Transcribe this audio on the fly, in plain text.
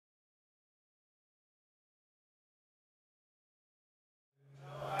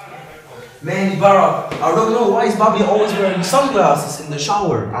Man, Ibarra, I don't know why is Babeli always wearing sunglasses in the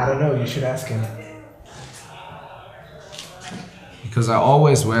shower. I don't know, you should ask him. Because I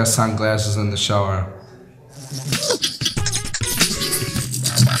always wear sunglasses in the shower.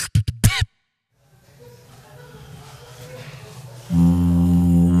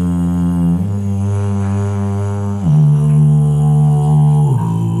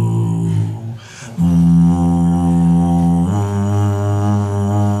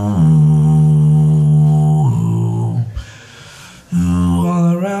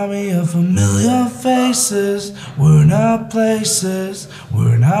 Familiar faces, we're not places,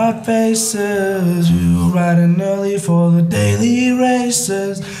 we're not faces. You riding early for the daily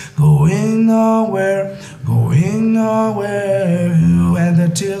races, going nowhere, going nowhere. You and the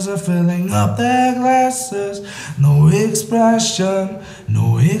tears are filling up their glasses. No expression,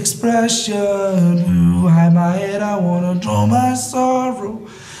 no expression. You hide my head, I wanna draw my sorrow.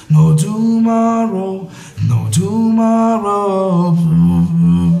 No tomorrow, no tomorrow.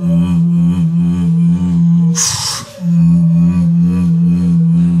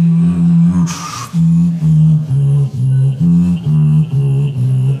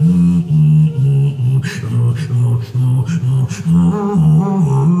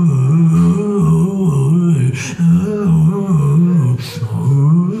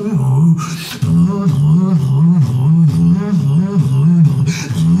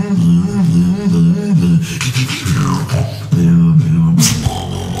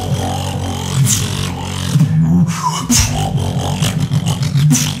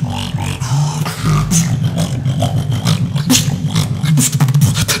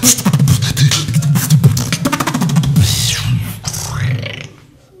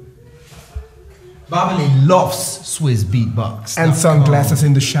 Babeli loves Swissbeatbox. And sunglasses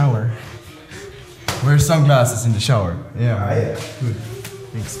in the shower. Wear sunglasses in the shower. Yeah. Yeah. Good.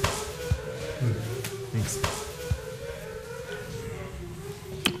 Thanks. Good. Thanks.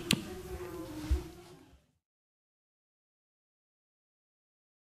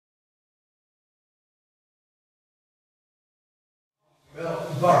 Well,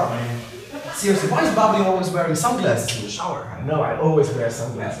 Ibarra, man. Seriously, why is Babeli always wearing sunglasses in the shower? No, I always wear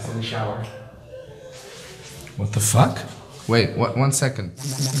sunglasses in the shower. What the fuck? Wait, one second.